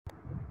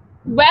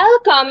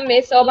Welcome,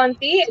 Miss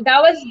Obanti.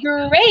 That was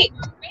great.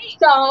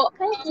 So,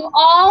 Thank to you.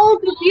 all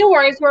the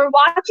viewers who are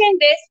watching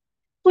this,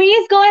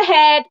 please go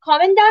ahead,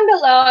 comment down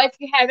below if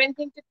you have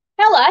anything to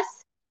tell us.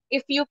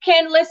 If you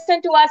can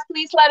listen to us,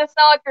 please let us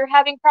know if you're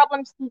having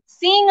problems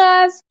seeing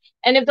us.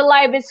 And if the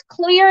live is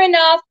clear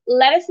enough,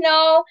 let us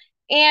know.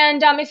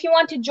 And if you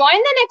want to join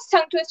the next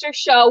Tongue Twister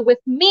show with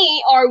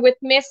me or with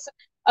Miss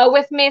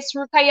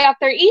Rukaya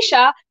Akhtar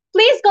Isha,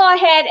 please go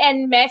ahead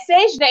and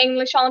message the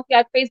English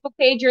Olympiad Facebook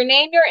page, your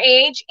name, your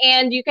age,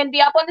 and you can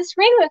be up on the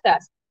screen with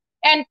us.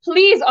 And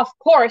please, of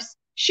course,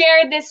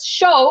 share this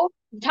show,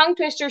 Tongue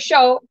Twister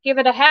Show, give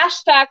it a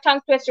hashtag Tongue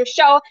Twister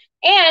Show,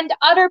 and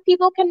other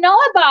people can know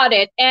about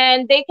it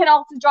and they can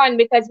also join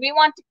because we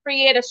want to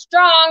create a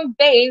strong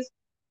base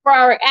for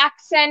our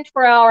accent,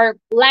 for our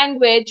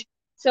language.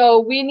 So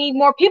we need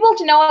more people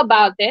to know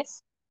about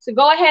this. So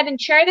go ahead and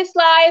share this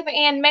live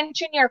and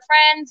mention your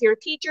friends, your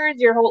teachers,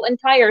 your whole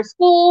entire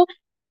school,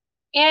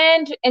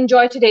 and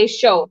enjoy today's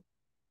show.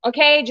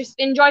 Okay, just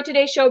enjoy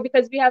today's show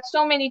because we have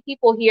so many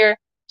people here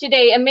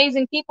today,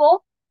 amazing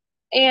people.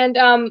 And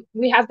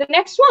we have the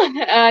next one,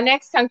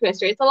 next tongue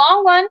twister. It's a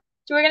long one,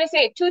 so we're gonna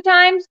say it 2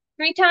 times,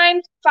 3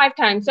 times, 5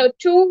 times. So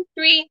 2,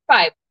 3,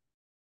 5.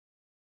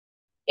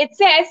 It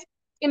says,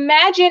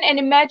 imagine an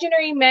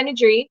imaginary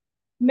manager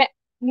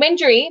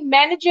managing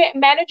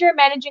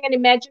an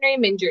imaginary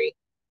menagerie.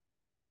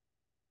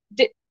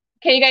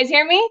 Can you guys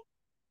hear me?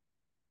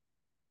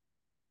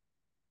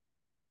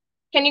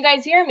 Can you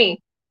guys hear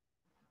me?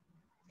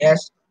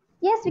 Yes.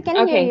 Yes, we can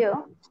hear Okay.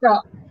 you. So,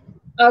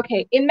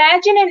 okay.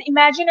 Imagine an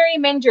imaginary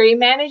menagerie,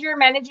 manager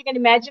managing an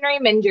imaginary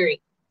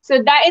menagerie.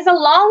 So that is a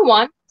long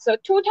one. So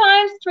 2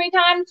 times, 3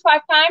 times,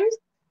 5 times.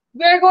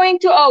 We're going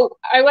to, oh,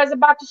 I was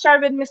about to start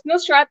with Miss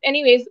Nusrat.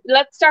 Anyways,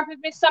 let's start with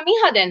Miss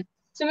Samiha then.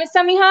 So Miss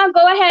Samiha,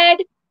 go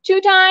ahead.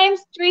 2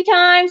 times, 3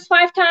 times,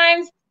 5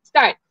 times.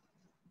 Start.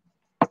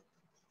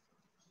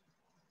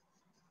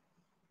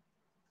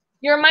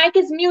 Your mic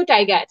is mute,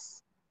 I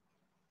guess.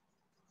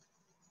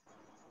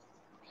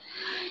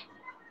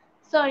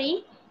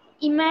 Sorry.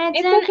 It's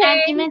Imagine an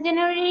okay.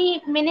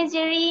 imaginary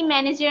menagerie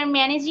manager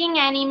managing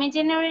an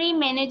imaginary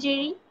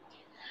menagerie.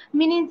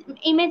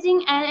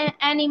 Imaging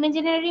an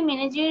imaginary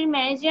manager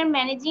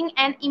managing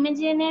an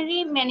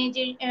imaginary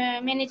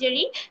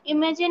menagerie.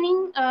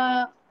 Imagining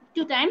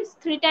 2 times,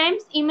 3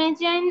 times.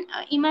 Imagine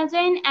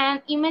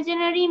an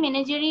imaginary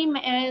manager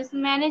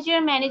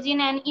managing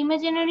an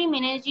imaginary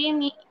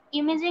menagerie.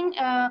 Imagine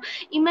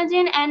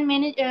imagine and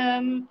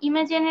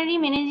imaginary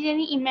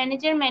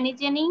manager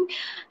managing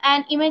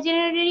an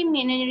imaginary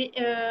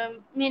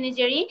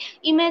menagerie.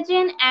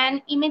 Imagine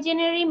an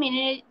imaginary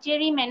manager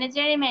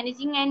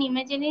managing an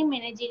imaginary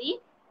menagerie.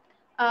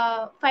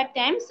 5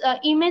 times.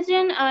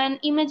 Imagine an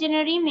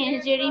imaginary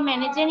manager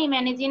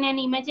managing an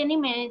imaginary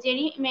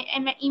menagerie. Imagine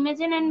an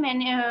imaginary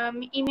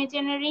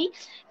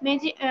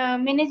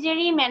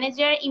menagerie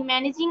manager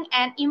managing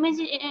an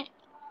imaginary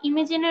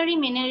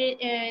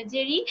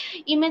menagerie.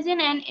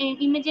 Imagine an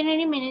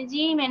imaginary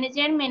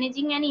manager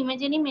managing an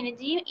imaginary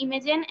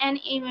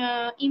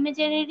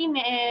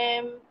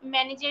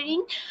menagerie.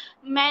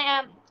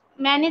 Imagine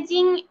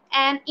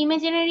an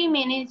imaginary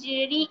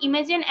managing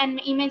managing an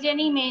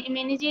imaginary menagerie. Imagine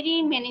an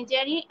imaginary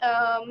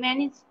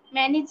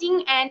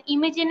managing an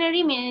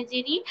imaginary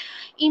menagerie.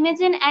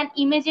 Imagine an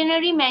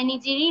imaginary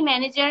managing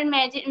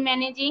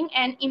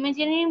an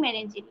imaginary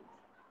menagerie.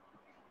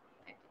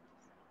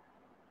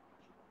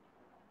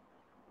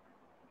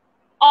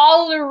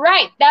 All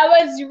right, that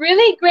was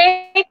really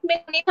great, Miss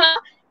Samiha.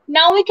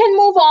 Now we can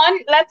move on.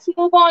 Let's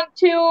move on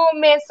to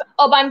Miss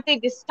Obanti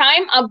this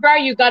time. Abrar,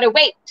 you gotta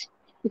wait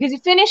because you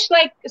finished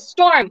like a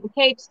storm.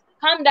 Okay, just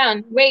calm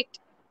down. Wait.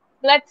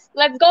 Let's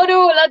go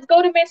to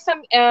Miss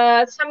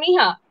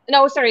Samiha.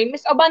 No, sorry,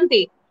 Miss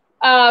Obanti.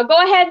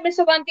 Go ahead, Miss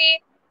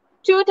Obanti.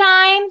 2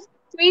 times,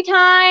 3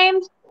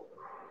 times,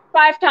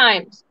 5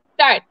 times.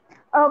 Start.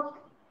 Oh,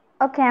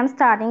 okay, I'm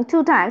starting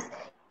 2 times.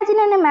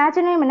 Imagine an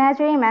imaginary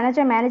menagerie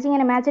manager managing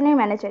an imaginary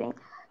menagerie.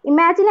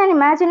 Imagine an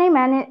imaginary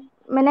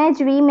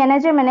menagerie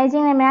manager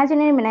managing an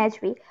imaginary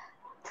menagerie.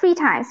 3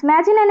 times.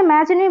 Imagine an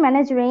imaginary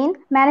menagerie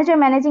manager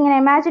managing an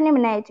imaginary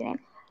menagerie.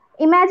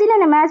 Imagine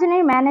an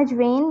imaginary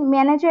menagerie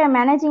manager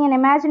managing an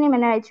imaginary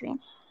menagerie.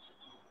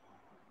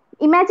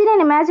 Imagine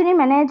an imaginary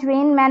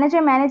menagerie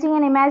manager managing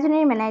an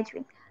imaginary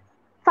menagerie.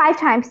 5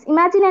 times.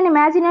 Imagine an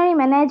imaginary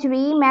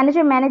menagerie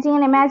manager managing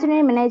an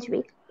imaginary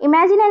menagerie.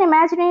 Imagine an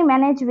imaginary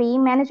menagerie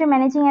manager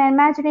managing an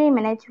imaginary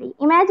menagerie.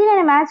 Imagine an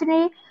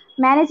imaginary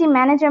managing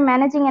manager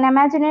managing an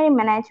imaginary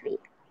menagerie.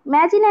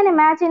 Imagine an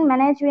imaginary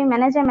menagerie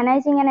manager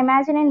managing an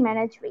imaginary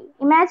menagerie.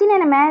 Imagine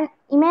an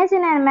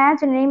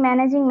imaginary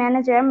managing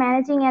manager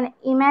managing an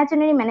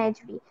imaginary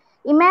menagerie.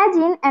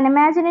 Imagine an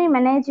imaginary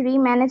menagerie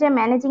manager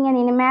managing an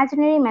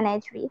imaginary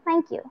menagerie.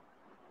 Thank you.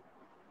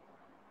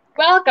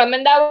 Welcome,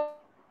 and that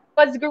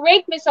was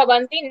great, Miss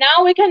Obanti.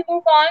 Now we can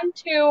move on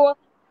to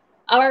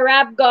our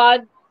rap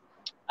god,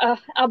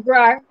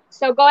 Abrar.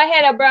 So go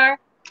ahead, Abrar.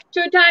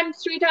 2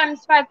 times, 3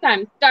 times, 5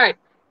 times. Start.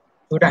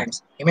 2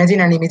 times. Imagine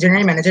an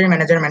imaginary manager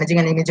managing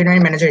an imaginary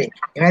menagerie.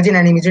 Imagine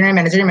an imaginary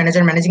manager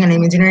managing an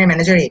imaginary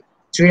menagerie.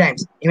 3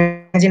 times.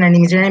 Imagine an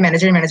imaginary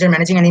manager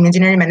managing an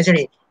imaginary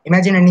menagerie.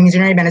 Imagine an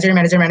imaginary manager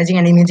managing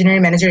an imaginary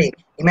menagerie.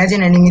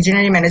 Imagine an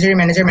imaginary manager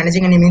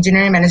managing an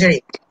imaginary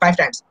menagerie. 5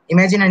 times.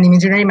 Imagine an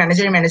imaginary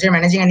manager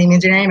managing an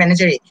imaginary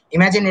menagerie.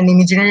 Imagine an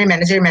imaginary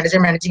manager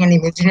managing an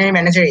imaginary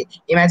menagerie.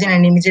 Imagine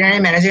an imaginary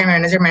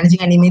manager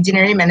managing an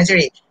imaginary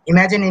menagerie.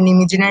 Imagine an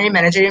imaginary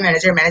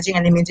manager managing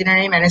an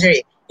imaginary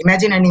menagerie.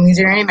 Imagine an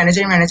imaginary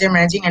manager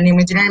managing an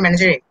imaginary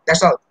menagerie.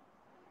 That's all.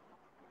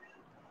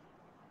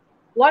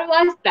 What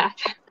was that?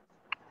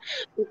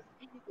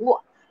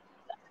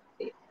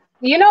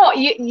 You know,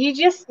 you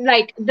just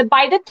like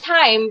by the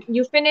time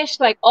you finish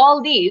like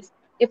all these,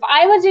 if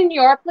I was in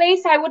your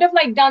place, I would have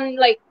like done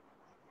like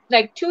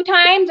 2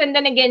 times and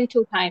then again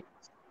 2 times.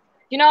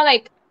 You know,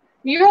 like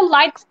you're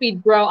light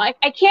speed, bro. I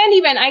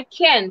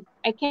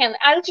can't.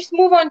 I'll just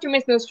move on to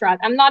Miss Nusrat.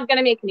 I'm not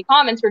gonna make any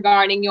comments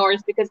regarding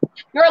yours because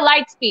you're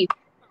light speed.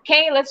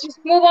 Okay, let's just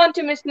move on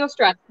to Miss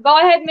Nusrat. Go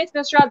ahead, Miss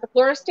Nusrat. The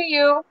floor is to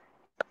you.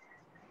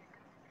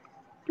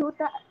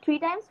 3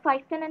 times,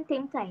 5 times, and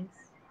 10 times.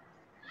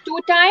 2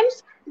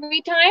 times,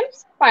 3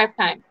 times, 5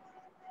 times.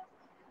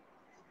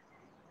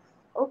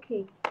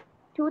 Okay,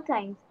 2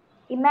 times.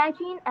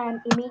 Imagine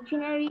an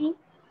imaginary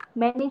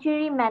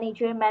manager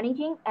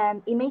managing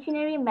an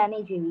imaginary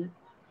menagerie.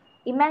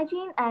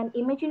 Imagine an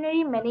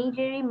imaginary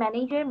manager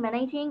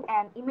managing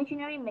an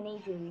imaginary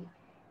menagerie.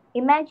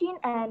 Imagine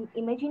an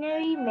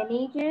imaginary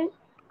manager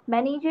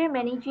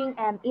managing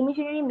an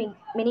imaginary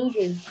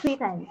menagerie. 3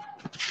 times.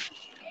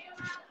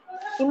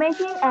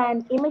 Imagine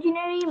an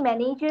imaginary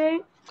manager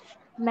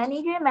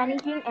managing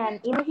an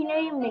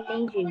imaginary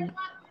menagerie.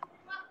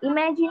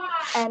 Imagine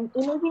an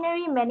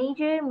imaginary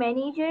manager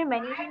managing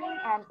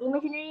an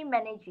imaginary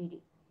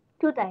menagerie.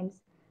 2 times.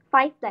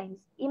 5 times.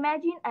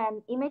 Imagine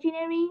an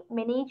imaginary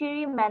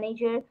manager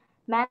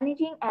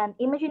managing an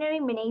imaginary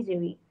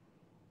menagerie.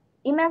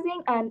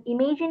 Imagine an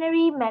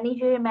imaginary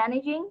manager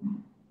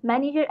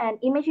an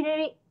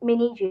imaginary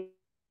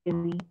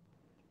menagerie.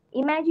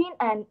 Imagine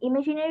an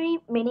imaginary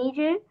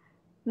manager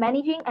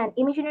managing an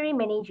imaginary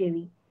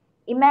menagerie.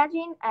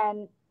 Imagine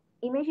an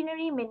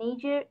imaginary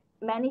manager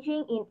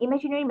managing in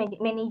imaginary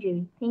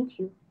menagerie. Thank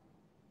you.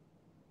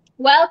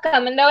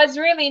 Welcome, and that was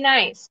really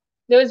nice.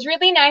 That was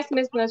really nice,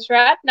 Miss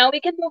Nusrat. Now we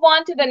can move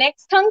on to the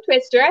next tongue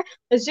twister.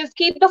 Let's just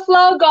keep the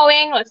flow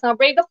going. Let's not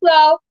break the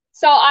flow.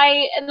 So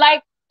I'd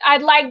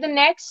like the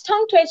next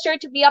tongue twister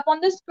to be up on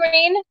the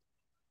screen.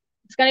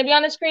 It's gonna be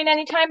on the screen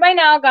anytime by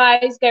now,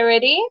 guys. Get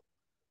ready.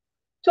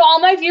 To all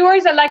my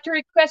viewers, I'd like to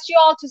request you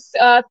all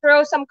to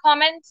throw some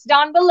comments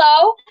down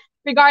below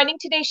regarding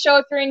today's show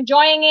if you're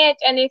enjoying it,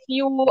 and if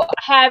you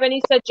have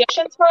any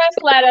suggestions for us,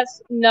 let us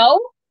know.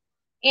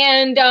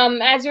 And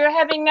as you're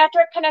having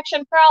network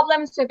connection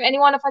problems, so if any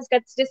one of us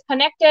gets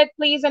disconnected,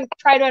 please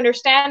try to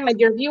understand, my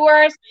dear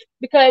viewers,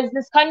 because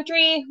this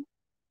country,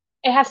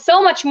 it has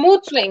so much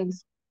mood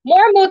swings,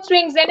 more mood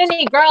swings than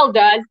any girl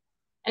does,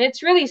 and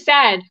it's really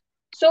sad,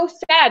 so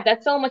sad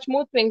that so much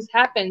mood swings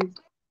happens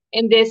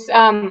in this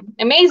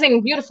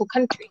amazing, beautiful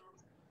country.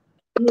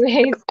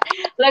 Anyways,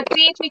 let's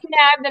see if we can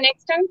have the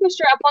next tongue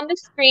twister up on the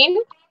screen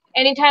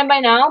anytime by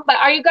now. But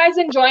are you guys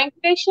enjoying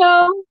today's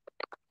show?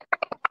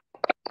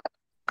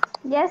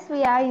 Yes,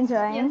 we are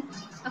enjoying.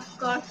 Yes, of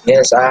course.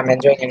 Yes, I am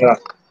enjoying a lot.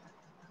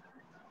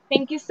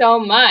 Thank you so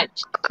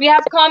much. We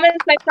have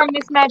comments like from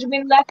Miss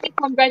Mahjabin Lefty.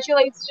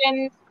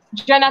 Congratulations,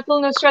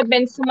 Janatul Nusrat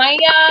Ben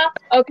Sumaya.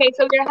 Okay,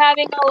 so we're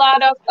having a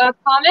lot of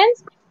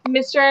comments.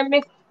 Mr.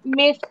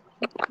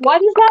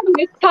 What is that?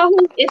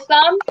 Miftahul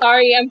Islam?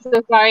 Sorry, I'm so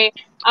sorry.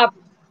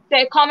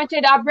 They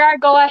commented Abrar,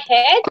 go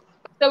ahead.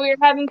 So we're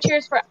having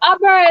cheers for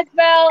Abrar as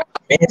well.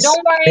 Miss,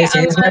 Don't worry, Miss, he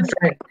is my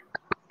friend.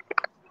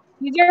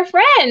 He's your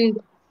friend.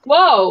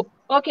 Whoa.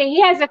 Okay, he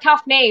has a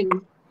tough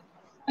name.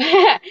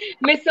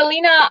 Miss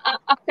Selena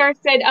Akhtar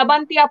said,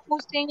 Abanti Apu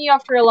seeing you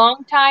after a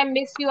long time.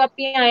 Miss you,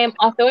 Api. I am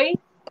Atoy.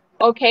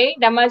 Okay,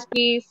 that must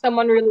be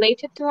someone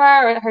related to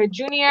her or her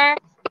junior.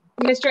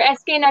 Mr.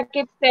 SK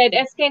Nakib said,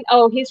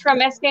 he's from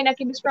SK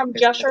Nakib, is from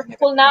Joshua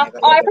Kulna.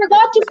 Oh, I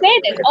forgot to say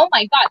this. Oh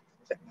my God.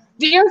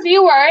 Dear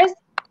viewers,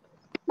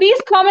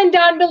 please comment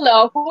down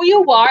below who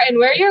you are and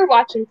where you're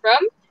watching from.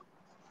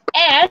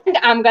 And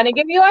I'm gonna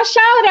give you a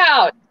shout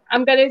out.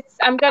 I'm gonna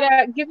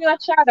give you a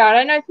shout out.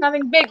 I know it's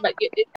nothing big, but